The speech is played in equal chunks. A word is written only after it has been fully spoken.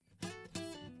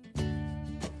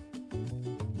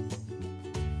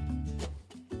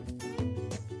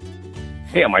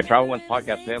Hey, on my Travel Ones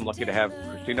podcast today, I'm lucky to have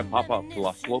Christina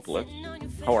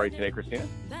Papavlasopolous. How are you today, Christina?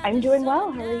 I'm doing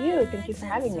well. How are you? Thank you for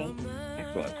having me.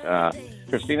 Excellent.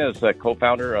 Christina is a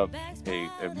co-founder of a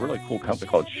really cool company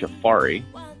called Shefari,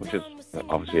 which is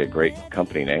obviously a great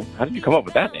company name. How did you come up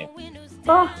with that name?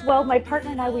 Oh, well, my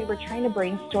partner and I, we were trying to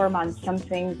brainstorm on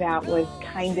something that was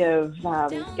kind of,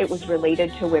 it was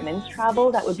related to women's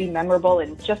travel that would be memorable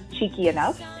and just cheeky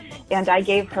enough. And I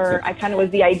gave her, I kind of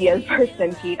was the ideas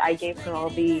person, Pete. I gave her all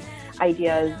the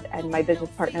ideas, and my business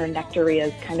partner, Nectaria,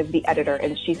 is kind of the editor.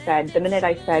 And she said, the minute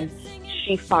I said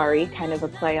Shefari, kind of a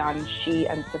play on she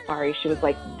and safari, she was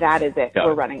like, that is it.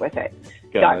 We're running with it.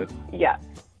 Got it. Yeah.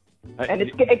 And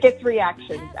it gets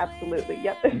reactions, absolutely.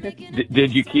 Yep.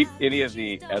 Did you keep any of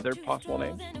the other possible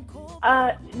names?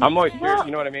 I'm always curious,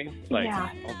 you know what I mean? Like, yeah.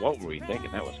 What were we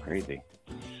thinking? That was crazy.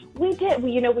 We did.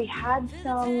 We had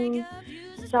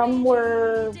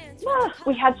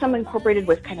we had some incorporated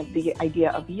with kind of the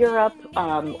idea of Europe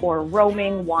or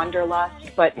roaming,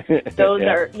 wanderlust, but those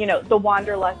are, the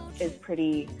wanderlust is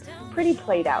pretty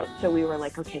played out. So we were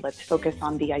like, okay, let's focus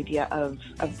on the idea of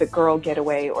the girl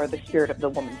getaway or the spirit of the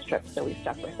woman's trip. So we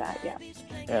stuck with that, yeah.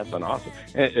 Yeah, it's been awesome.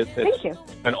 It's Thank you.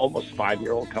 An almost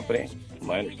 5-year-old company, from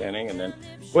my understanding. And then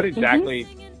what exactly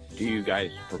do you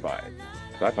guys provide?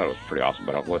 Because I thought it was pretty awesome,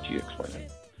 but I'll let you explain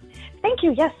it. Thank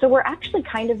you. Yes, so we're actually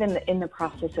kind of in the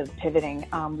process of pivoting.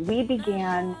 We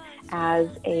began as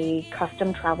a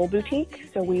custom travel boutique,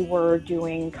 so we were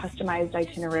doing customized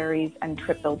itineraries and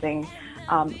trip building.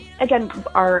 Again,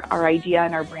 our idea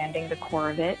and our branding, the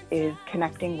core of it is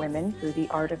connecting women through the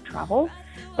art of travel.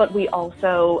 But we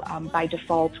also, by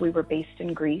default, we were based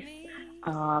in Greece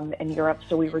and Europe,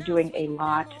 so we were doing a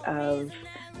lot of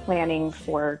planning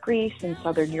for Greece and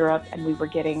Southern Europe, and we were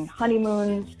getting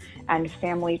honeymoons and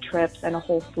family trips and a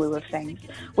whole slew of things,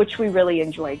 which we really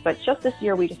enjoyed. But just this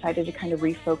year, we decided to kind of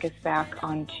refocus back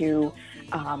onto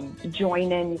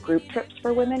join-in group trips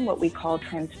for women, what we call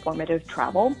transformative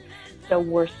travel. So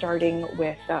we're starting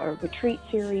with a retreat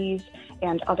series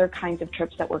and other kinds of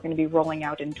trips that we're going to be rolling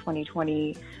out in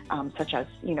 2020, such as,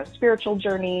 spiritual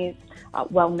journeys,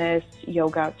 wellness,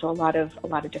 yoga, so a lot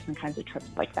of different kinds of trips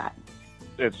like that.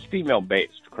 It's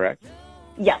female-based, correct?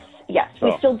 Yes.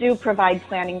 We still do provide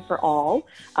planning for all,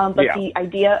 but the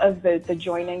idea of the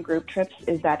join-in group trips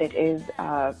is that it is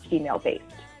female-based.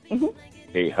 Mm-hmm.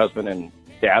 A husband and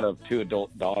dad of 2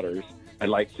 adult daughters, I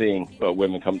like seeing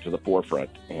women come to the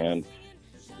forefront, and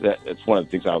it's one of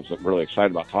the things I was really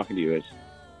excited about talking to you is,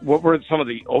 what were some of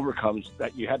the overcomes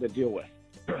that you had to deal with?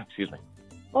 Excuse me.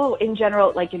 Oh, in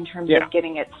general, like in terms of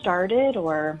getting it started,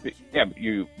 or? Yeah,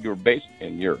 you're based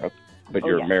in Europe, but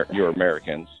you're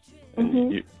Americans.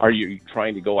 Mm-hmm. Are you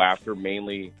trying to go after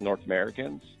mainly North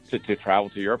Americans to travel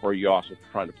to Europe, or are you also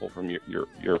trying to pull from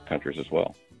your countries as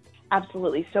well?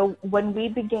 Absolutely. So when we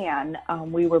began,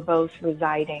 we were both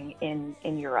residing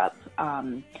in Europe,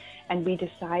 and we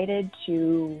decided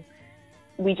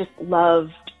we just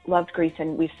loved Greece,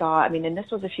 and we saw, and this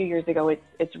was a few years ago,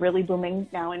 it's really booming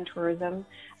now in tourism,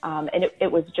 and it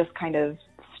was just kind of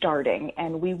starting,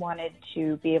 and we wanted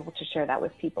to be able to share that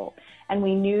with people. And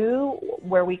we knew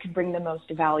where we could bring the most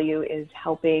value is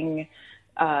helping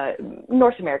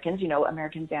North Americans,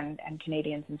 Americans and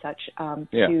Canadians and such,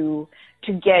 to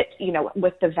get,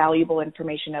 with the valuable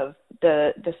information of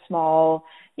the small,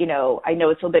 I know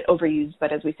it's a little bit overused,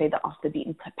 but as we say, the off the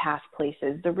beaten path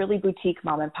places, the really boutique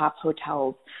mom and pop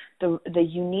hotels, the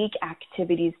unique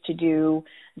activities to do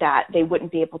that they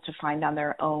wouldn't be able to find on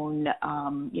their own,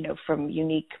 from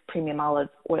unique premium olive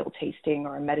oil tasting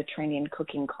or a Mediterranean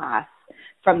cooking class,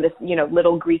 from this,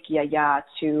 little Greek yaya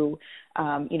to,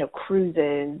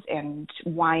 cruises and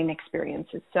wine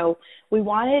experiences. So we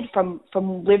wanted from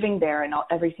living there and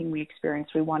everything we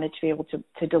experienced, we wanted to be able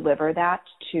to deliver that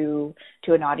to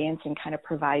an audience and kind of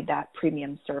provide that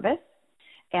premium service.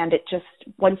 And it just,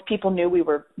 once people knew we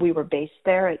were based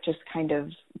there, it just kind of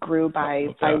grew by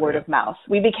word of mouth.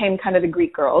 We became kind of the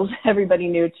Greek girls. Everybody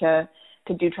knew to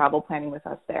do travel planning with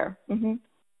us there. Mm-hmm.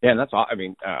 Yeah, and that's all.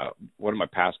 One of my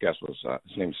past guests was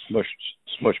his name's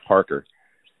Smush Parker,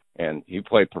 and he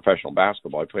played professional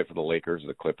basketball. He played for the Lakers,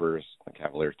 the Clippers, the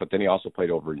Cavaliers, but then he also played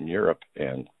over in Europe,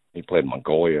 and he played in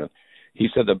Mongolia. He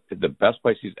said the best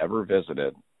place he's ever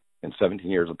visited in 17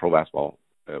 years of pro basketball,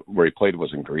 where he played,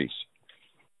 was in Greece.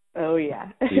 Oh, yeah.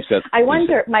 He said, I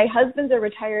wonder, my husband's a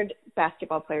retired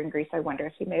basketball player in Greece. I wonder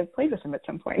if he may have played with him at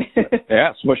some point.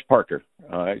 Yeah, Smush Parker.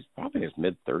 He's probably in his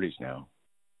mid-30s now.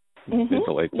 Mid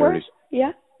to late 30s.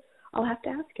 Yeah, I'll have to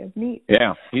ask him. Neat.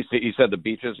 Yeah, he said the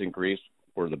beaches in Greece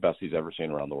were the best he's ever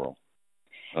seen around the world.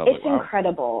 It's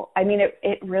incredible. I mean,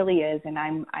 it really is, and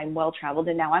I'm well traveled,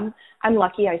 and now I'm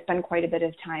lucky. I spend quite a bit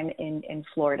of time in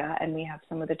Florida, and we have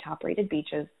some of the top rated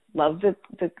beaches. Love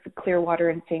the Clearwater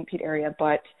and St. Pete area,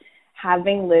 but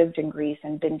having lived in Greece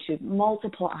and been to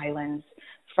multiple islands,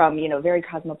 from very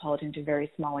cosmopolitan to very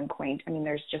small and quaint, I mean,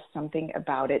 there's just something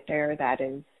about it there that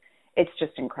it's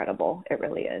just incredible. It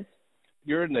really is.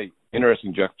 You're in the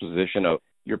interesting juxtaposition of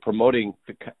you're promoting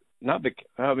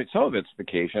some of it's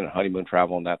vacation and honeymoon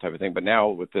travel and that type of thing, but now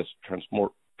with this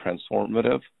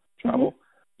transformative travel,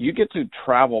 you get to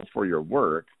travel for your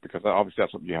work, because obviously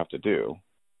that's what you have to do.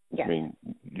 Yes. I mean,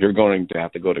 you're going to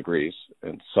have to go to Greece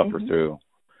and suffer through,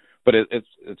 but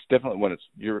it's definitely when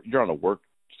you're on a work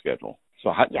schedule.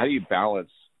 So how do you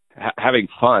balance having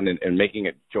fun and making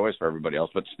it joyous for everybody else,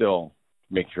 but still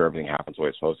make sure everything happens the way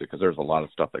it's supposed to? Because there's a lot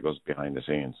of stuff that goes behind the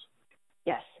scenes.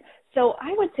 Yes. So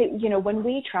I would say, when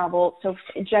we travel, so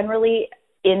generally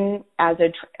as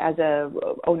a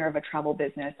owner of a travel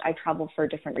business, I travel for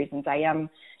different reasons. I am,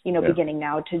 beginning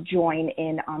now to join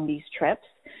in on these trips.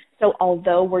 So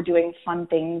although we're doing fun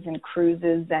things and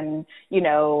cruises and,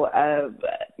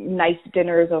 nice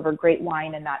dinners over great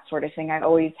wine and that sort of thing, I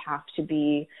always have to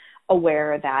be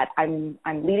aware that I'm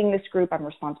leading this group, I'm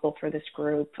responsible for this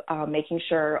group, making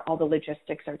sure all the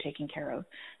logistics are taken care of.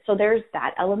 So there's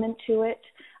that element to it.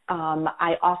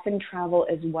 I often travel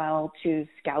as well to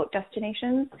scout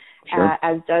destinations,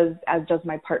 as does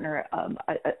my partner.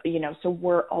 So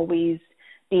we're always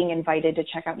being invited to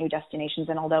check out new destinations.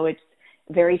 And although it's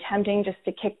very tempting just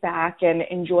to kick back and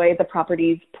enjoy the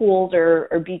property's pools or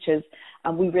beaches,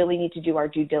 we really need to do our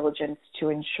due diligence to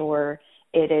ensure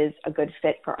it is a good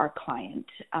fit for our client.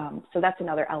 So that's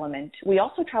another element. We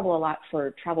also travel a lot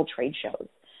for travel trade shows.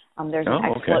 There's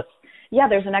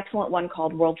an excellent one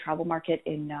called World Travel Market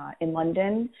in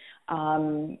London.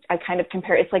 I kind of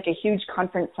compare, it's like a huge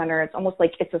conference center. It's almost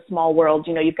like it's a small world.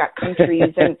 You've got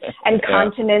countries and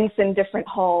continents and different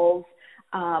halls.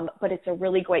 But it's a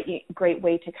really great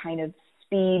way to kind of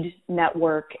speed,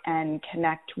 network, and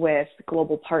connect with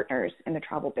global partners in the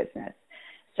travel business.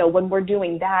 So when we're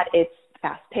doing that, it's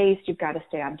fast-paced. You've got to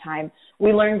stay on time.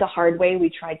 We learned the hard way. We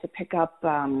tried to pick up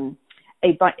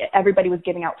everybody was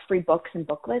giving out free books and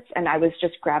booklets, and I was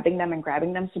just grabbing them.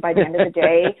 So by the end of the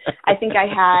day, I think I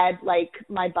had like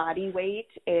my body weight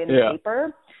in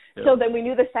paper. Yeah. So then we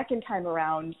knew the second time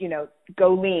around,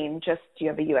 go lean. Just, do you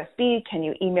have a USB? Can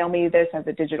you email me this as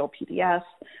a digital PDF?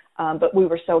 But we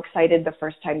were so excited the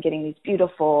first time getting these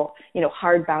beautiful,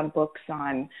 hardbound books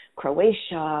on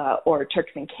Croatia or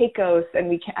Turks and Caicos, and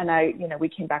we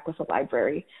came back with a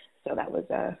library. So that was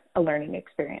a learning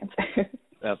experience.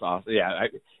 That's awesome. Yeah,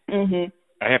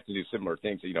 I have to do similar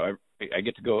things. I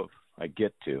have to go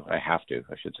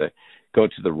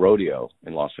to the rodeo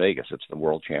in Las Vegas. It's the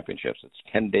World Championships. It's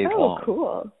 10 days long. Oh,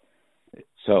 cool.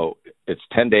 So it's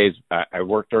 10 days. I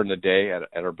work during the day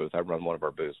at our booth. I run one of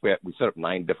our booths. We set up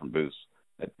 9 different booths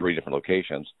at 3 different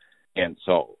locations. And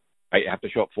so I have to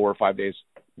show up 4 or 5 days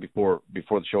before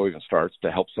the show even starts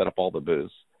to help set up all the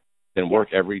booths, then work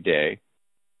every day,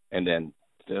 and then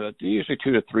usually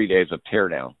 2 to 3 days of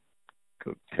teardown.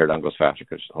 Teardown goes faster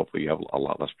because hopefully you have a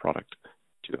lot less product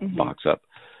to box up.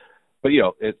 But,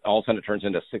 it all of a sudden it turns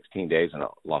into 16 days in a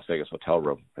Las Vegas hotel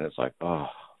room. And it's like,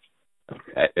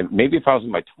 maybe if I was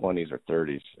in my 20s or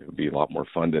 30s, it would be a lot more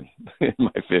fun than in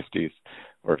my 50s,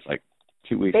 where it's like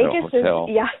 2 weeks in a hotel.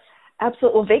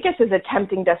 Absolutely. Well, Vegas is a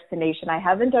tempting destination. I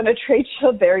haven't done a trade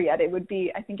show there yet.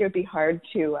 I think it would be hard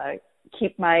to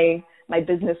keep my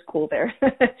business cool there.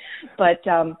 But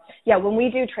when we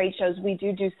do trade shows, we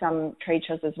do some trade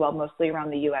shows as well, mostly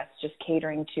around the U.S., just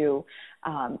catering to,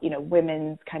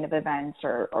 women's kind of events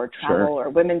or travel or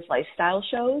women's lifestyle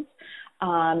shows.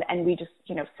 And we just,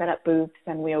 set up booths,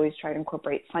 and we always try to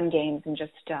incorporate fun games and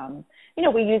just,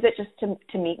 we use it just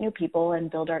to meet new people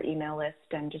and build our email list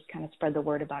and just kind of spread the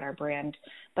word about our brand.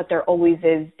 But there always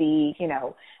is the,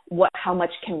 how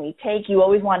much can we take? You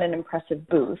always want an impressive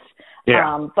booth.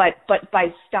 Yeah. But by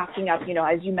stocking up,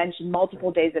 as you mentioned,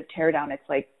 multiple days of teardown, it's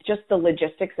like just the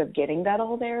logistics of getting that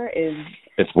all there is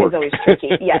always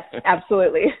tricky. Yes,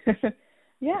 absolutely.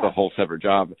 Yeah. It's a whole separate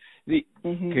job.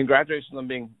 Congratulations on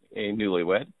being a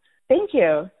newlywed. Thank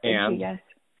you. Yes.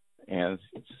 And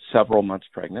several months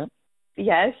pregnant.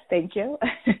 Yes, thank you.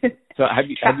 So have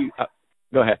you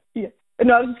go ahead. Yeah.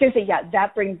 No, I was just going to say,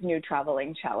 that brings new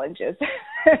traveling challenges.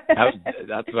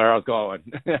 That's where I was going.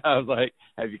 I was like,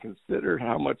 have you considered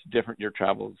how much different your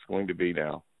travel is going to be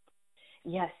now?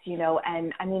 Yes,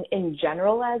 and I mean, in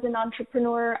general, as an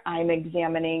entrepreneur, I'm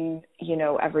examining,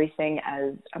 everything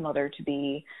as a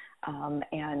mother-to-be.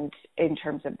 And in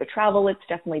terms of the travel, it's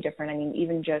definitely different. I mean,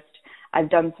 even just I've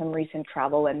done some recent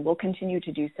travel and will continue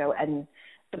to do so. And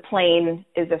the plane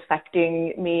is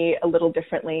affecting me a little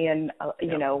differently, and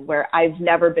you know, where I've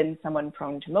never been someone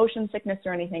prone to motion sickness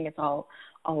or anything, it's all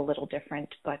a little different.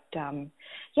 But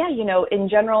yeah, you know, in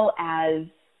general, as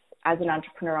an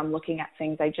entrepreneur, I'm looking at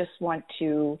things. I just want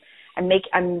to,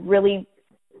 I'm really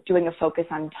doing a focus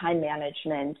on time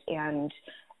management, and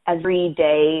every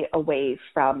day away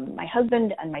from my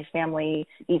husband and my family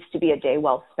needs to be a day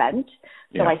well spent.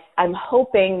 So I'm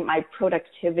hoping my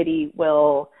productivity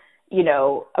will, you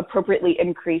know, appropriately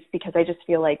increase, because I just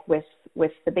feel like with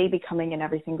the baby coming and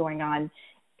everything going on,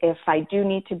 if I do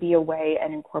need to be away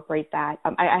and incorporate that,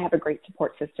 I have a great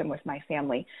support system with my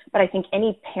family. But I think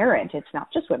any parent, it's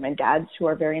not just women, dads who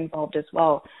are very involved as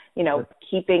well, you know,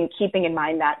 keeping in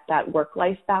mind that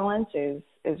work-life balance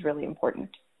is really important.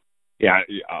 Yeah,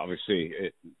 obviously,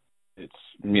 it's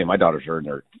me and my daughters are in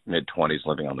their mid-20s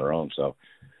living on their own, so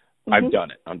I've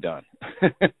done it. I'm done.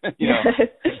 You know?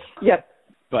 Yep.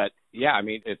 But, yeah, I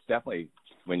mean, it's definitely,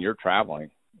 when you're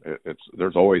traveling,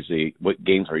 there's always what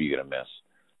games are you going to miss?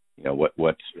 You know,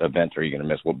 what events are you going to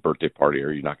miss? What birthday party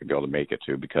are you not going to be able to make it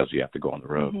to because you have to go on the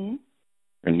road? And,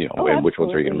 you know, and which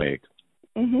ones are you going to make?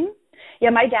 Yeah,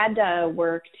 my dad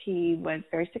he was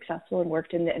very successful and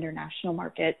worked in the international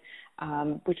market,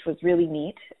 which was really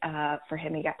neat for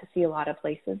him. He got to see a lot of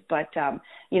places. But,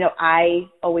 you know, I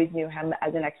always knew him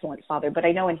as an excellent father. But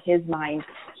I know in his mind,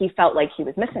 he felt like he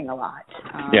was missing a lot.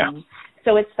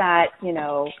 So it's that, you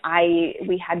know,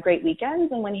 we had great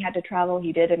weekends, and when he had to travel,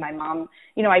 he did. And my mom,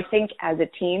 you know, I think as a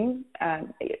team,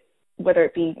 whether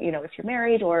it be, you know, if you're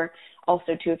married, or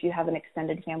also too, if you have an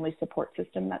extended family support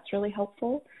system, that's really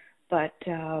helpful. But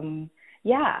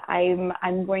yeah,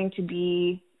 I'm going to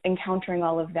be encountering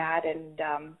all of that,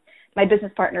 and my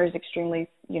business partner is extremely,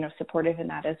 you know, supportive in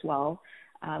that as well.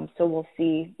 So we'll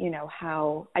see, you know,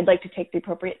 how I'd like to take the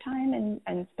appropriate time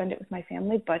and spend it with my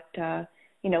family, but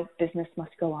you know, business must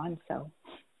go on. So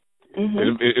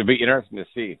it'd be interesting to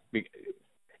see,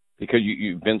 because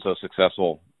you've been so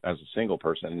successful as a single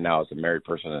person, and now as a married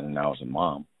person, and now as a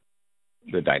mom,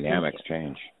 the dynamics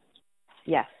change.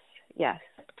 Yes.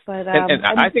 But and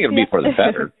I think it'll be for the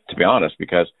better, to be honest,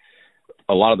 because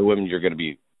a lot of the women you're going to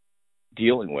be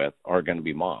dealing with are going to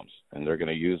be moms, and they're going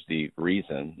to use the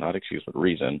reason, not excuse, but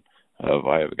reason of,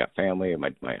 I've got family and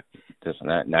my this and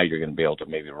that. Now you're going to be able to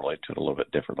maybe relate to it a little bit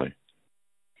differently.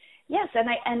 Yes,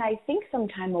 and I think some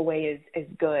time away is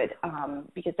good,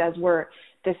 because as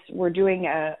we're doing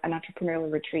an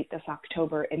entrepreneurial retreat this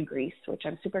October in Greece, which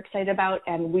I'm super excited about,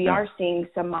 and we are seeing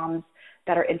some moms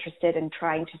that are interested in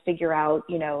trying to figure out,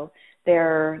 you know,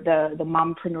 they're the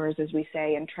mompreneurs, as we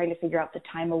say, and trying to figure out the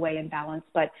time away and balance.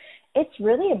 But it's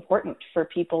really important for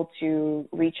people to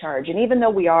recharge, and even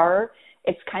though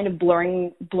it's kind of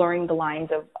blurring the lines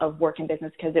of work and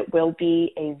business, because it will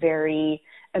be a very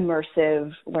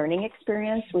immersive learning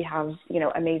experience. We have, you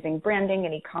know, amazing branding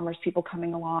and e-commerce people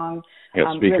coming along.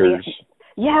 Speakers.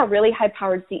 Really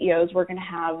high-powered CEOs. We're going to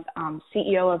have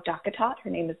CEO of Dakatot. Her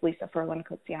name is Lisa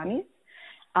Furlan-Kotsianis.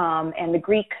 And the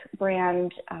Greek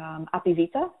brand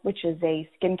Apivita, which is a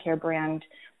skincare brand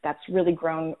that's really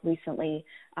grown recently.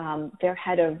 Their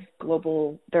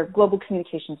global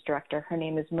communications director, her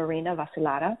name is Marina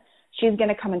Vasilata. She's going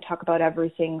to come and talk about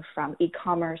everything from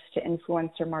e-commerce to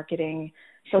influencer marketing.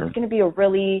 So it's going to be a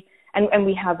really, and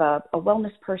we have a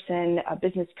wellness person, a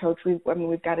business coach. We've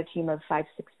got a team of 5-6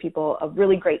 people, a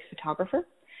really great photographer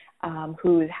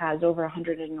who has over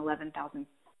 111,000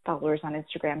 followers on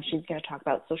Instagram. She's going to talk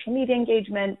about social media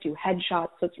engagement, do headshots.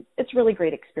 So it's really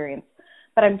great experience.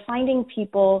 But I'm finding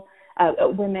people,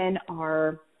 women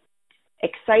are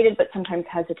excited, but sometimes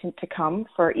hesitant to come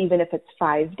for even if it's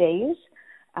 5 days.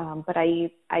 But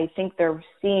I think they're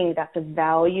seeing that the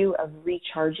value of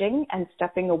recharging and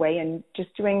stepping away and just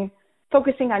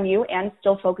focusing on you and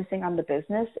still focusing on the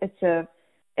business,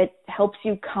 it helps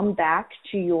you come back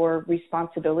to your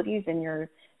responsibilities in your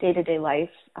day-to-day life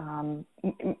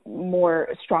more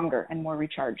stronger and more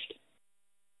recharged.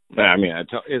 I mean,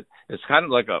 it's kind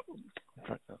of like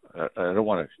I don't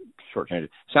want to shortchange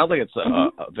it. Sounds like it's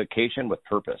a vacation with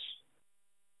purpose.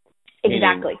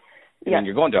 Exactly. Meaning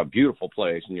you're going to a beautiful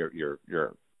place and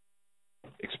you're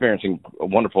experiencing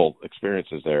wonderful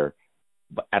experiences there,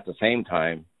 but at the same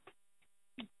time,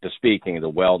 the speaking, the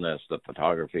wellness, the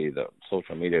photography, the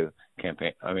social media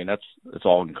campaign. I mean, it's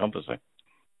all encompassing.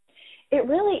 It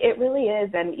really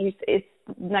is, and it's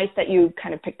nice that you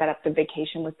kind of picked that up, the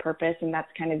vacation with purpose, and that's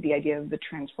kind of the idea of the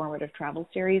transformative travel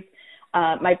series.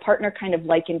 My partner kind of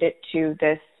likened it to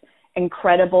this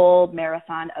incredible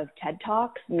marathon of TED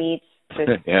Talks meets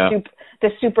the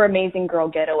super amazing girl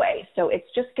getaway. So it's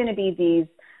just going to be these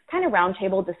kind of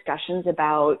roundtable discussions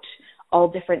about all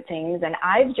different things. And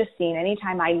I've just seen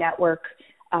anytime I network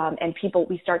and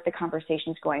we start the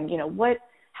conversations going,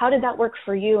 how did that work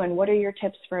for you? And what are your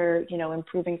tips for,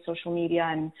 improving social media?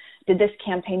 And did this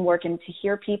campaign work? And to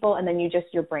hear people, and then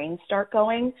your brains start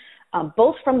going,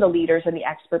 both from the leaders and the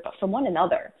expert, but from one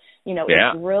another,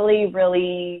 it's really,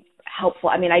 really helpful.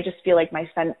 I mean, I just feel like my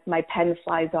pen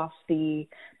flies off the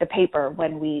paper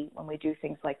when we do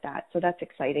things like that. So that's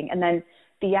exciting. And then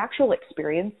the actual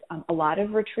experience, a lot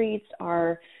of retreats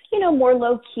are, more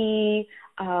low key,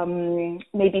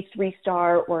 maybe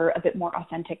 3-star or a bit more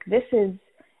authentic. This is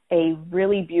a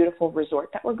really beautiful resort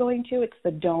that we're going to. It's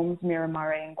the Domes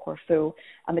Miramare in Corfu.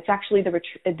 It's actually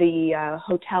the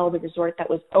hotel, the resort that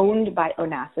was owned by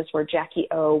Onassis, where Jackie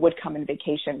O would come on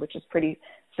vacation, which is pretty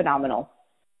phenomenal.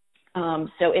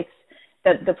 So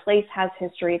the place has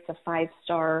history. It's a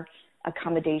 5-star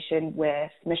accommodation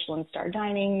with Michelin star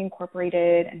dining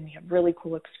incorporated, and we have really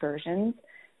cool excursions.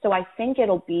 So I think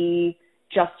it'll be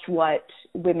just what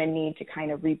women need to kind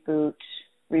of reboot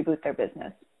their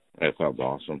business. That sounds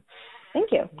awesome.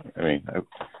 Thank you. I mean,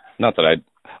 not that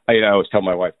I always tell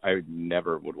my wife I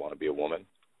never would want to be a woman.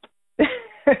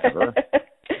 Ever.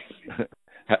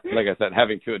 Like I said,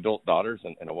 having 2 adult daughters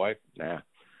and a wife,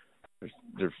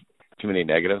 there's too many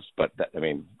negatives. But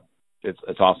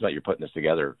it's awesome that you're putting this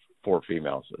together for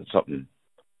females. It's something.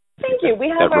 Thank you. We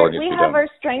have our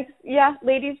strengths. Yeah,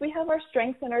 ladies, we have our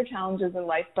strengths and our challenges in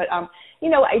life. But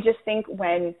I just think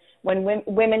when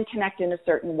women connect in a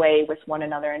certain way with one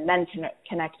another, and men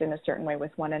connect in a certain way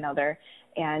with one another,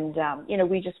 and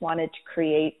we just wanted to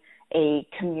create a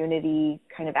community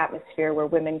kind of atmosphere where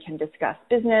women can discuss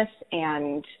business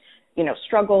and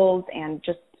struggles and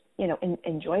just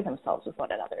enjoy themselves with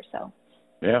one another. So.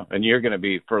 Yeah, and you're going to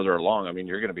be further along. I mean,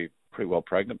 you're going to be pretty well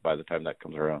pregnant by the time that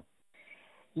comes around.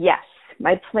 Yes,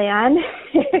 my plan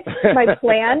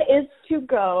is to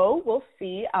go. We'll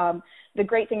see. The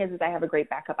great thing is I have a great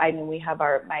backup. I mean, we have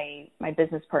my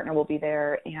business partner will be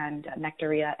there, and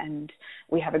Nectaria, and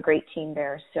we have a great team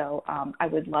there. So I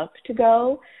would love to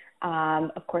go.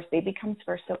 Of course, baby comes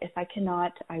first. So if I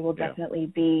cannot, I will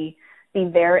definitely be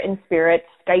there in spirit,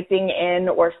 Skyping in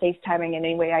or FaceTiming in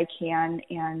any way I can.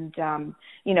 And,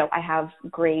 I have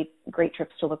great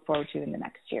trips to look forward to in the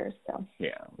next years. So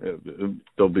yeah,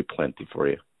 there'll be plenty for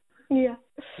you. Yeah.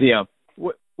 Yeah.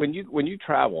 When you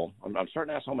travel, I'm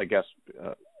starting to ask all my guests,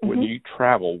 when you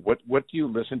travel, what do you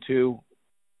listen to,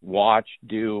 watch,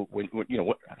 do,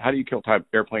 how do you kill time,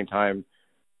 airplane time,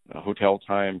 hotel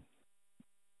time,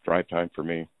 drive time for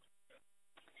me?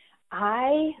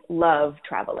 I love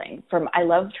traveling. I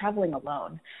love traveling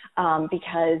alone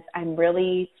because I'm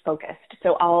really focused.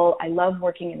 So I love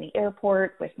working in the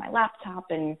airport with my laptop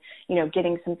and,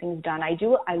 getting some things done. I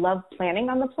love planning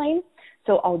on the plane.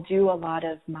 So I'll do a lot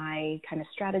of my kind of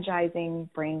strategizing,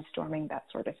 brainstorming, that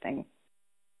sort of thing.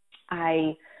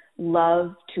 I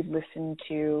love to listen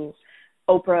to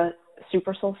Oprah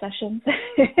Super Soul sessions.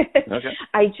 Okay.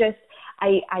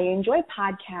 I enjoy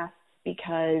podcasts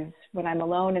because when I'm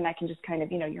alone and I can just kind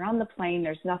of, you're on the plane,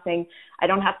 there's nothing, I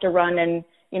don't have to run and,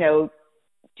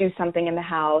 do something in the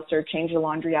house or change the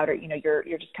laundry out, or,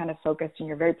 you're just kind of focused and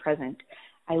you're very present.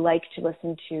 I like to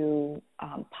listen to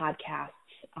podcasts.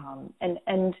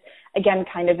 And again,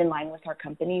 kind of in line with our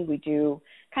company, we do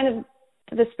kind of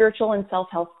the spiritual and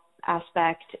self-help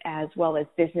aspect as well as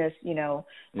business,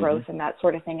 growth and that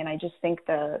sort of thing. And I just think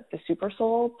the Super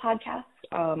Soul podcast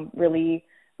really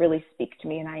speak to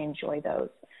me, and I enjoy those.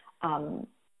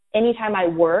 Anytime I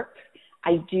work,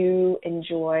 I do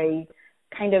enjoy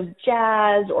kind of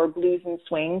jazz or blues and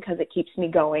swing because it keeps me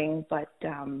going, but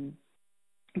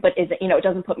it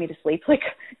doesn't put me to sleep like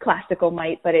classical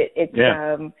might, but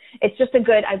it's just a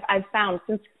good, I've found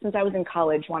since I was in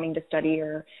college wanting to study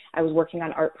or I was working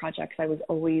on art projects, I was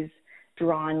always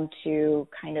drawn to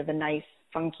kind of a nice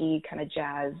funky kind of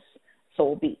jazz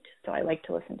soul beat. So I like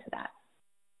to listen to that.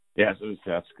 Yeah,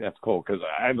 that's cool because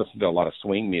I listen to a lot of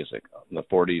swing music on the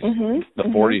 40s,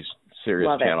 40s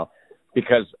Sirius channel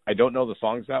because I don't know the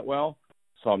songs that well,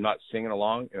 so I'm not singing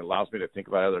along. It allows me to think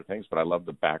about other things, but I love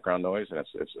the background noise, and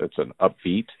it's an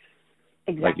upbeat,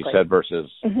 like you said,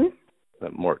 versus the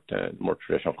more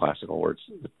traditional classical words.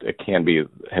 It can be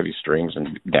heavy strings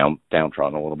and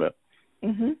downtrodden a little bit.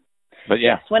 But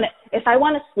yeah. Yes, if I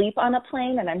want to sleep on a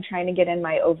plane and I'm trying to get in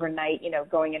my overnight,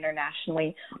 going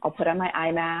internationally, I'll put on my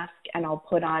eye mask and I'll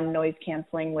put on noise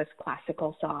canceling with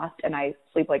classical soft, and I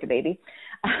sleep like a baby.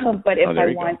 But if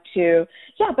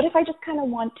if I just kind of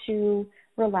want to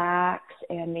relax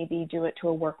and maybe do it to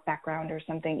a work background or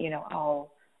something,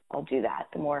 I'll do that.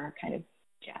 The more kind of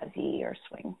jazzy or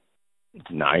swing.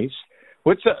 Nice.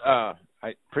 What's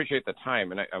I appreciate the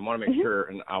time, and I want to make sure,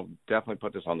 and I'll definitely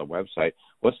put this on the website.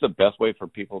 What's the best way for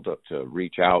people to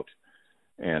reach out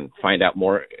and find out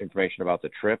more information about the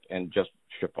trip and just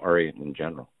Shefari in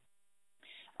general?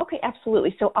 Okay,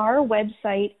 absolutely. So our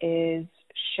website is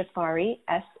Shefari,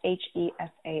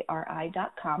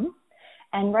 SHEFARI.com.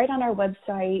 And right on our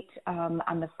website, on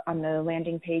the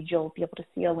landing page, you'll be able to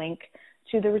see a link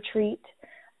to the retreat.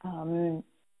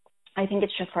 I think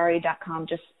it's shefari.com,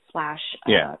 just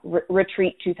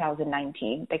 /retreat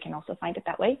 2019. They can also find it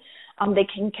that way. They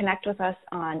can connect with us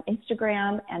on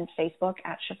Instagram and Facebook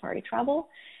at Shefari Travel.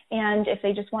 And if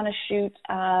they just want to shoot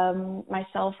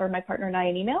myself or my partner and I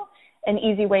an email, an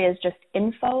easy way is just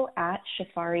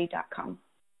info@shefari.com.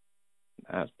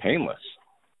 That's painless.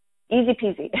 Easy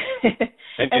peasy.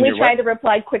 And we try to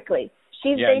reply quickly.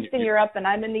 She's based in Europe and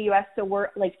I'm in the U.S., so we're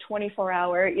like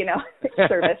 24-hour,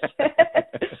 service.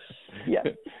 Yes.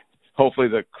 Hopefully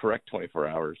the correct 24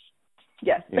 hours.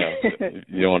 Yes.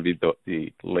 You don't want to be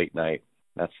the late night.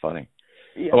 That's funny.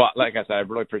 Yes. Well, like I said, I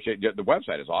really appreciate it. The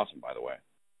website is awesome, by the way.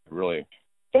 Really.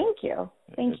 Thank you.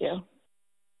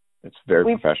 It's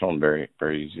very professional and very,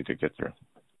 very easy to get through.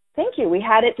 Thank you. We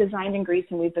had it designed in Greece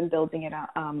and we've been building it,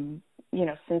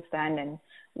 since then. And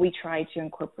we try to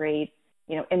incorporate,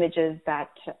 images that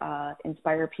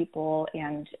inspire people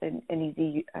and an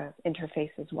easy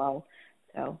interface as well.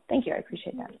 So thank you. I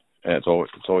appreciate that. And it's always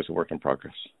a work in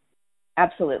progress.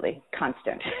 Absolutely.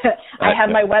 Constant. I have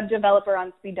my web developer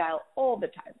on speed dial all the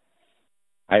time.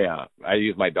 I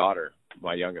use my daughter,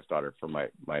 my youngest daughter, for my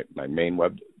main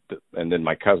web, and then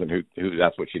my cousin who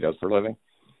that's what she does for a living.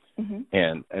 Mm-hmm.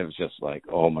 And it was just like,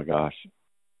 oh my gosh,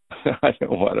 I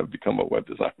don't want to become a web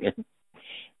designer.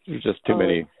 There's just too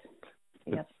many.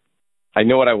 Yes. I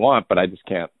know what I want, but I just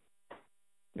can't.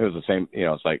 It was the same,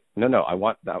 it's like, no, I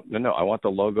want that. No, I want the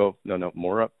logo. No,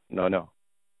 more up. No.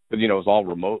 But, it was all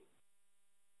remote,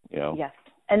 Yes.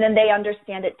 And then they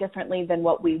understand it differently than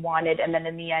what we wanted. And then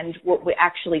in the end, what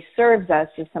actually serves us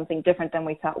is something different than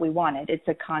we thought we wanted. It's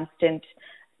a constant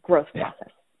growth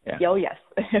process. Yeah. Oh, yes.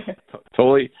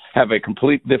 Totally have a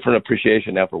complete different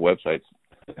appreciation now for websites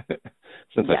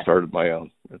since I started my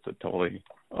own. It's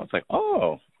like,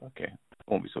 oh, okay. I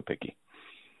won't be so picky.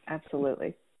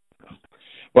 Absolutely.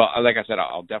 Well, like I said,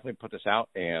 I'll definitely put this out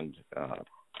and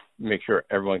make sure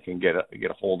everyone can get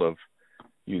a hold of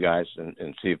you guys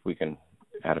and see if we can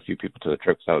add a few people to the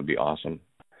trips. That would be awesome.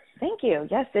 Thank you.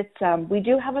 Yes, it's we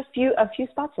do have a few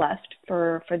spots left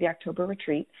for the October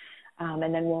retreat,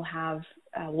 and then we'll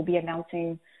be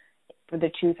announcing for the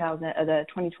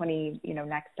 2020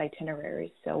 next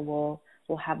itinerary. So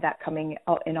we'll have that coming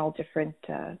out in all different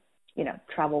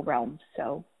travel realms.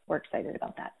 So we're excited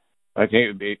about that. I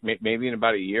think maybe in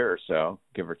about a year or so,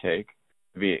 give or take,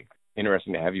 it'd be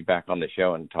interesting to have you back on the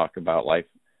show and talk about life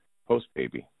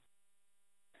post-baby.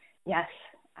 Yes,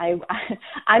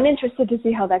 I'm interested to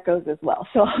see how that goes as well.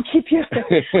 So I'll keep you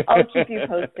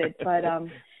posted. But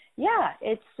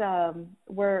it's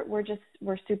we're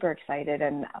super excited,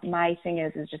 and my thing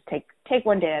is just take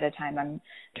one day at a time. I'm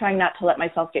trying not to let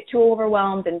myself get too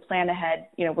overwhelmed and plan ahead.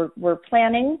 We're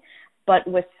planning, but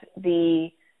with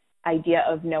the idea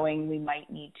of knowing we might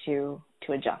need to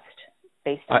adjust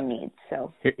based on needs.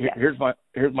 So here's my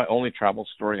only travel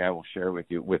story I will share with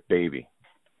you with baby.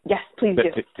 Yes, please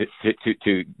do.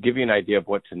 To give you an idea of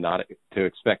what to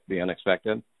expect the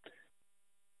unexpected.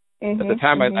 Mm-hmm, At the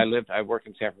time I worked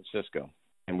in San Francisco,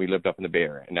 and we lived up in the Bay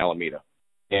Area in Alameda,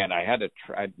 and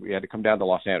we had to come down to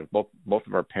Los Angeles. Both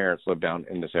of our parents lived down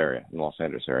in this area, in the Los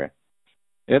Angeles area.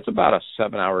 And it's about a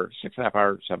 7-hour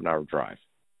drive.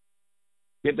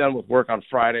 Get done with work on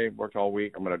Friday, worked all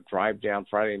week. I'm going to drive down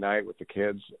Friday night with the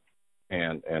kids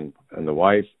and the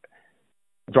wife,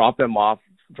 drop them off,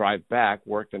 drive back,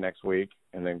 work the next week,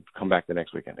 and then come back the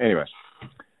next weekend. Anyways,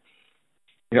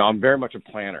 I'm very much a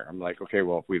planner. I'm like, okay,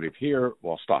 well, if we leave here,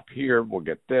 we'll stop here, we'll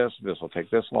get this will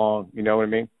take this long. You know what I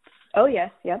mean? Oh,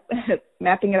 yes, yep.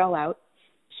 Mapping it all out.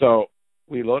 So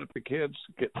we load up the kids,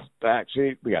 get the back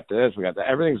seat, we got this, we got that.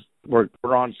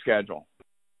 We're on schedule.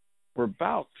 We're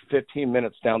about 15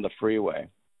 minutes down the freeway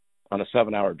on a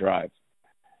 7-hour drive.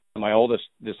 My oldest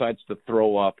decides to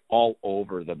throw up all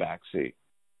over the back seat.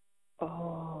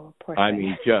 Oh, poor thing. I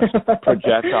mean, just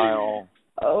projectile.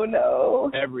 Oh,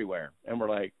 no. Everywhere. And we're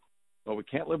like, well, we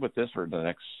can't live with this for the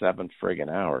next 7 friggin'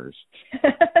 hours.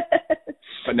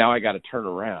 But now I got to turn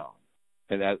around.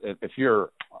 And if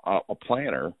you're a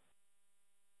planner,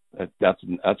 it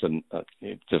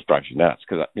just drives you nuts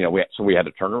because we had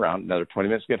to turn around another 20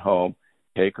 minutes to get home,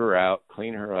 take her out,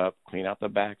 clean her up, clean out the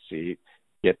back seat,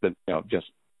 get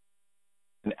just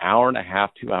an hour and a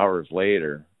half, 2 hours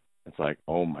later, it's like,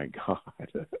 oh my God.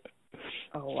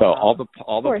 Oh, wow. So all the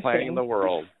Poor planning thing. in the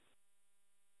world.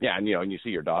 Yeah, and and you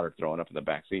see your daughter throwing up in the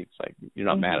back seat. It's like you're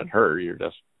not mad Mm-hmm. at her, you're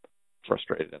just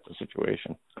frustrated at the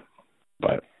situation.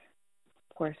 But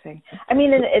Poor thing. I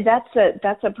mean, and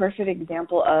that's a perfect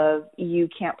example of you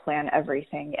can't plan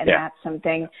everything, and that's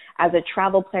something as a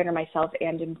travel planner myself,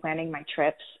 and in planning my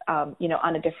trips, on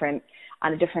a different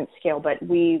scale. But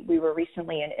we were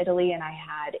recently in Italy, and I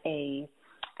had a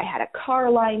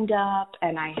car lined up,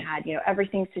 and I had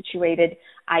everything situated.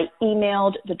 I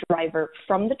emailed the driver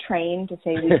from the train to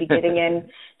say we'd be getting in.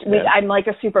 I'm like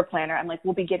a super planner. I'm like,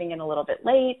 we'll be getting in a little bit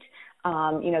late.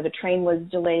 The train was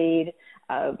delayed.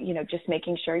 Just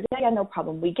making sure, no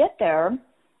problem. We get there,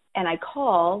 and I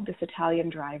call this Italian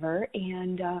driver,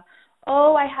 and,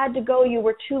 I had to go. You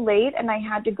were too late, and I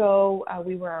had to go.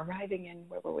 We were arriving in,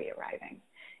 where were we arriving?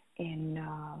 In,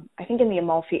 I think in the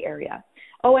Amalfi area.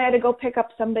 I had to go pick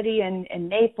up somebody in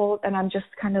Naples, and I'm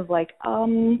just kind of like,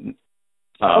 okay.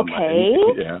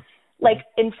 Yeah. Like,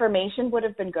 information would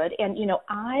have been good. And,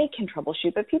 I can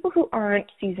troubleshoot, but people who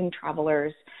aren't seasoned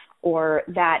travelers or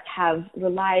that have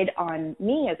relied on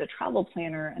me as a travel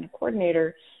planner and a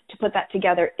coordinator to put that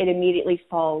together, it immediately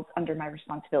falls under my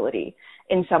responsibility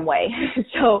in some way.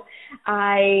 So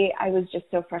I was just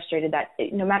so frustrated that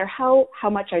no matter how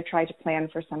much I try to plan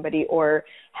for somebody or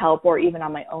help, or even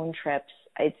on my own trips,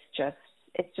 it's just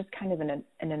kind of an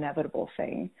inevitable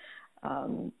thing.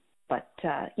 But,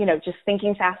 just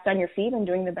thinking fast on your feet and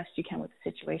doing the best you can with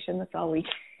the situation, that's all we do.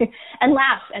 And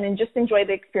laugh and just enjoy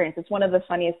the experience. It's one of the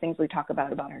funniest things we talk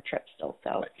about our trips still.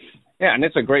 So. Yeah, and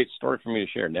it's a great story for me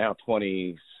to share now,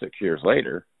 26 years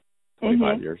later,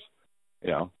 25 years,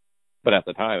 But at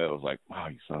the time, it was like, wow,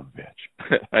 you son of a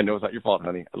bitch. I know it's not your fault,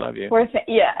 honey. I love you.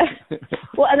 Yeah.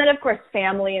 Well, and then, of course,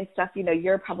 family and stuff,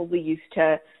 you're probably used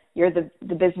to, you're the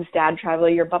business dad traveler,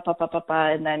 you're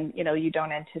and then, you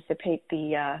don't anticipate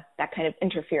that kind of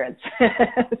interference.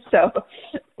 So.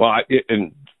 Well,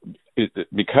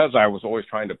 because I was always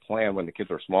trying to plan when the kids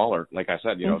were smaller, like I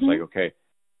said, it's like, okay,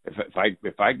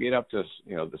 if I get up to,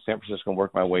 the San Francisco and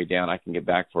work my way down, I can get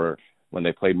back for when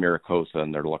they play Maricosa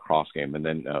and their lacrosse game. And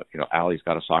then, Allie's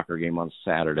got a soccer game on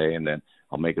Saturday, and then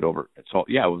I'll make it over. So,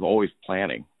 yeah, I was always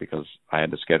planning because I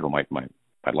had to schedule my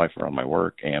life around my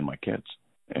work and my kids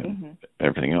and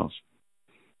everything else.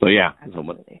 So, yeah, so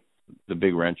the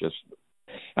big wrench is.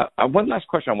 One last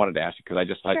question I wanted to ask you, because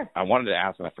I wanted to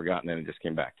ask and I forgot, and then it just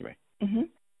came back to me. Mm-hmm.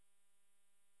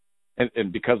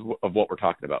 And because of what we're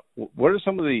talking about, what are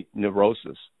some of the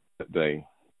neuroses, the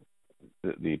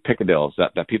picadillos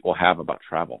that people have about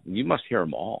travel? You must hear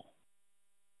them all.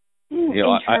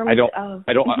 I don't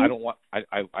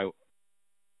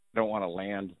want to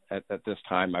land at this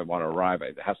time. I want to arrive.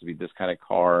 It has to be this kind of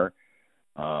car.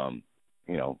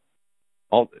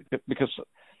 Because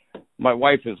my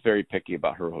wife is very picky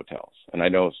about her hotels, and I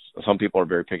know some people are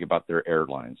very picky about their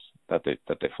airlines that they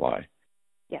fly.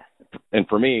 Yes. And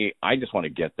for me, I just want to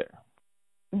get there.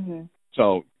 Mm-hmm.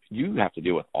 So you have to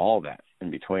deal with all that in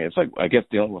between. It's like, I guess,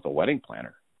 dealing with a wedding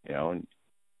planner, And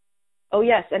oh,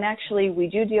 yes. And actually, we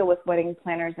do deal with wedding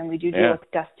planners, and we do deal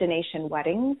with destination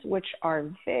weddings, which are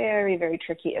very, very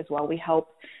tricky as well. We help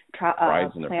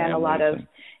plan a lot of,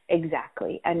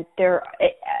 exactly. And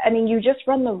you just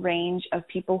run the range of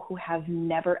people who have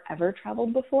never, ever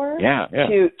traveled before. Yeah.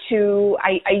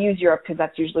 I use Europe because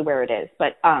that's usually where it is,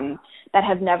 but that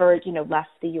have never,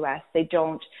 left the U.S. They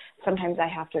don't, sometimes I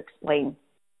have to explain,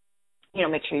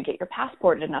 make sure you get your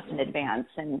passport enough in advance.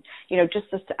 And,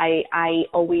 I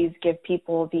always give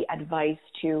people the advice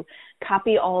to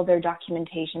copy all their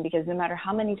documentation, because no matter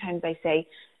how many times I say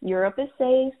Europe is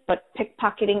safe, but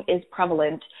pickpocketing is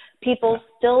prevalent, people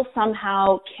still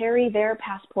somehow carry their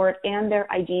passport and their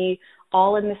ID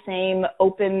all in the same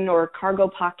open or cargo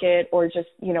pocket, or just,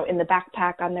 in the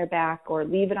backpack on their back, or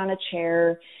leave it on a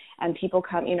chair. And people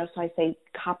come, so I say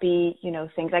copy,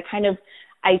 things.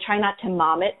 I try not to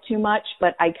mom it too much,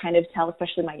 but I kind of tell,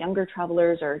 especially my younger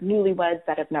travelers or newlyweds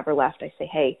that have never left, I say,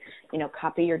 hey,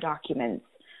 copy your documents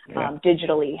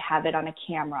digitally, have it on a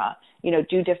camera,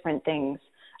 do different things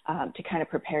to kind of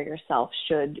prepare yourself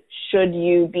should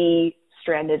you be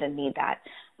stranded and need that.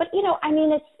 But,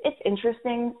 it's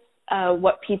interesting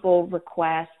what people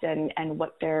request and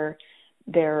what they're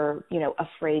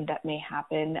afraid that may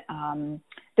happen.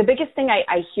 The biggest thing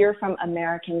I hear from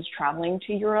Americans traveling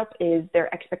to Europe is their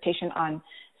expectation on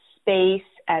space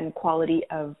and quality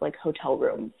of hotel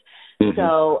rooms. Mm-hmm.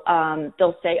 So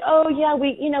they'll say, oh yeah,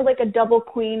 we, like a double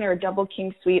queen or a double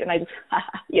king suite. And I just,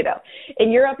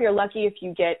 in Europe, you're lucky if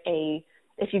you get a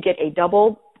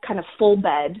double kind of full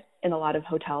bed in a lot of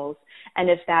hotels. And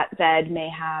if that bed may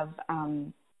have,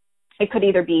 it could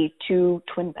either be two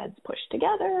twin beds pushed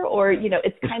together, or,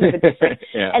 it's kind of a different,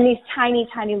 and these tiny,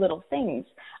 tiny little things.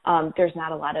 There's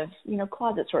not a lot of,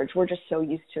 closet storage. We're just so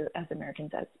used to, as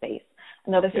Americans, as space.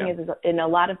 Another thing is in a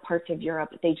lot of parts of Europe,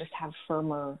 they just have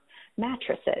firmer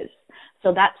mattresses.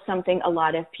 So that's something a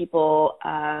lot of people,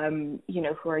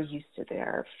 who are used to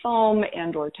their foam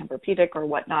and or Tempur-Pedic or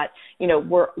whatnot,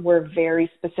 we're very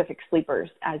specific sleepers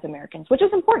as Americans, which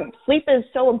is important. Sleep is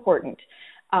so important.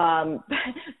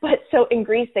 But so in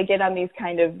Greece, they get on these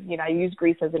kind of, I use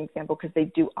Greece as an example because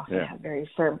they do often have very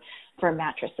firm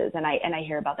mattresses, and I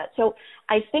hear about that. So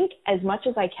I think as much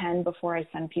as I can before I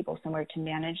send people somewhere to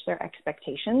manage their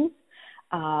expectations,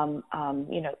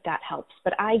 that helps.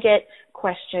 But I get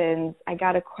questions. I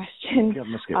got a question. You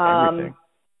must get everything.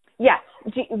 Yeah.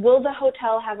 Will the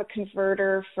hotel have a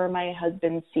converter for my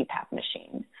husband's CPAP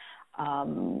machine?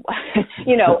 Or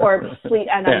sleep.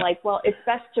 And I'm like, well, it's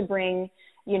best to bring,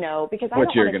 because I don't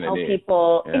want to tell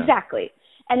people exactly.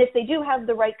 And if they do have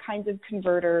the right kinds of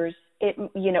converters,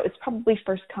 it's probably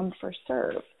first come, first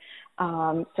serve.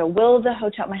 So will the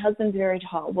hotel, my husband's very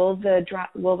tall, will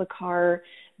the car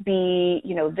be,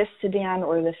 this sedan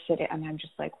or this sedan? And I'm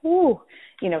just like, will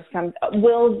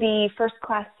the first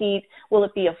class seat, will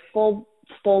it be a full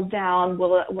fold down?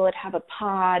 Will it have a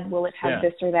pod? Will it have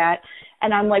this or that?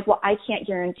 And I'm like, well, I can't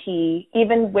guarantee,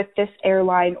 even with this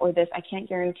airline or this, I can't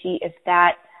guarantee if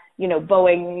that,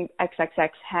 Boeing XXX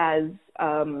has,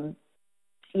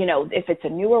 if it's a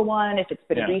newer one, if it's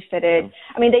been refitted.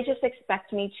 I mean, they just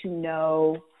expect me to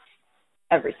know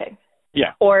everything.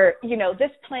 Yeah. Or,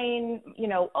 this plane, we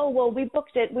only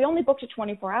booked it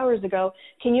 24 hours ago.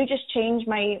 Can you just change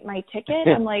my ticket?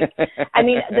 I'm like,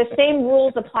 the same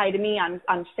rules apply to me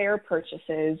on fare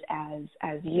purchases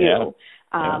as you.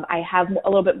 I have a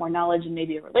little bit more knowledge and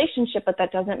maybe a relationship, but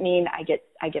that doesn't mean I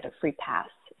get a free pass.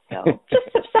 So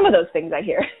just some of those things I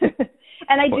hear.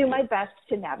 And I do my best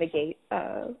to navigate,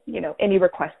 any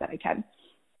request that I can.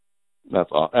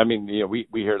 That's all. I mean, we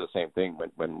hear the same thing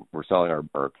when we're selling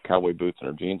our cowboy boots and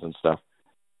our jeans and stuff.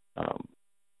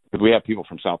 Because we have people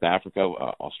from South Africa,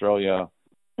 Australia,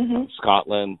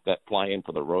 Scotland that fly in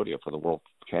for the rodeo, for the World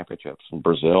Championships, in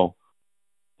Brazil,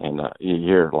 and you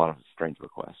hear a lot of strange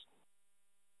requests.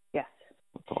 Yes.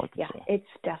 That's all I can say. It's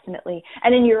definitely.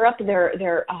 And in Europe,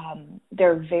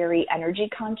 they're very energy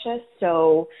conscious.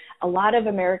 So a lot of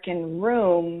American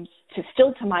rooms,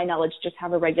 to my knowledge, just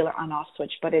have a regular on-off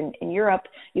switch. But in Europe,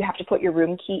 you have to put your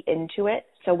room key into it.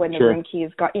 So when the room key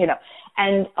is gone,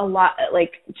 and a lot,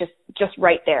 like just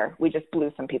right there, we just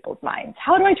blew some people's minds.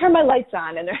 How do I turn my lights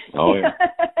on? And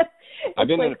I've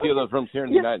been in a few of those rooms here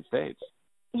in the United States.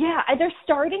 Yeah, they're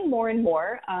starting more and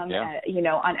more, on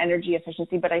energy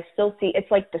efficiency. But I still see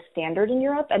it's like the standard in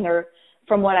Europe, and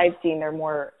from what I've seen, they're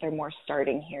more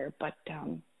starting here. But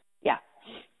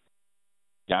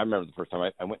Yeah, I remember the first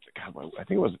time I went to, I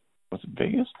think was it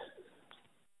Vegas?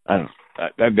 I don't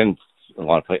know. I've been in a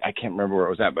lot of places. I can't remember where it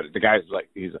was at, but the guy's like,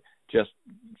 he's just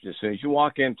as soon as you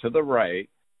walk in to the right,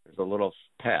 there's a little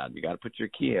pad. You got to put your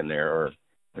key in there or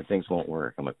things won't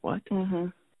work. I'm like, what? Mm-hmm.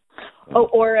 Oh,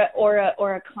 or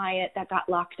a client that got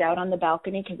locked out on the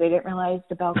balcony because they didn't realize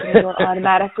the balcony door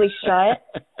automatically shut.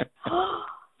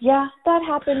 Yeah, that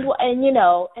happened.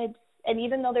 And and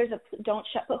even though there's a don't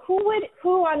shut, but who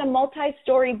on a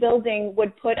multi-story building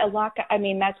would put a lock? I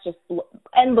mean, that's just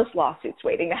endless lawsuits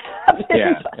waiting to happen.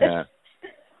 Yeah.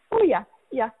 Oh yeah.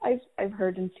 I've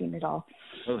heard and seen it all.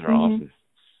 Those are awesome.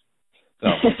 So,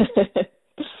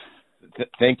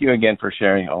 thank you again for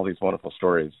sharing all these wonderful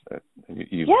stories.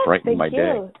 You brightened my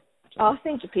day. Oh,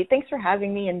 thank you, Pete. Thanks for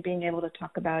having me and being able to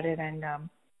talk about it. And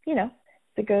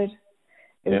the good.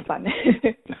 It was fun.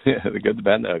 The good, the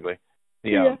bad, and the ugly.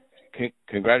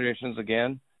 Congratulations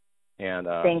again, and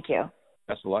thank you.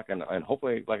 Best of luck, and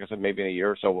hopefully, like I said, maybe in a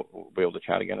year or so we'll be able to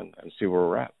chat again and see where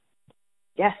we're at.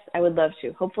 Yes, I would love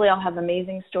to. Hopefully, I'll have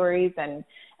amazing stories and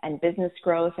business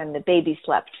growth, and the baby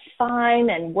slept fine,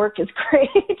 and work is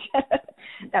great.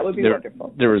 That would be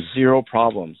wonderful. There were zero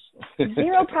problems.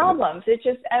 Zero problems. It's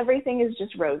just everything is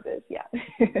just roses. Yeah.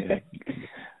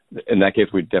 In that case,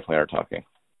 we definitely are talking.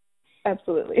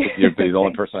 Absolutely. You're the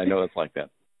only person I know that's like that.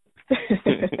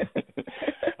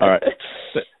 All right.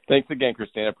 Thanks again,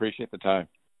 Christina. I appreciate the time.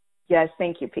 Yes,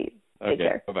 thank you, Pete. Take Okay.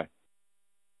 care. Bye-bye.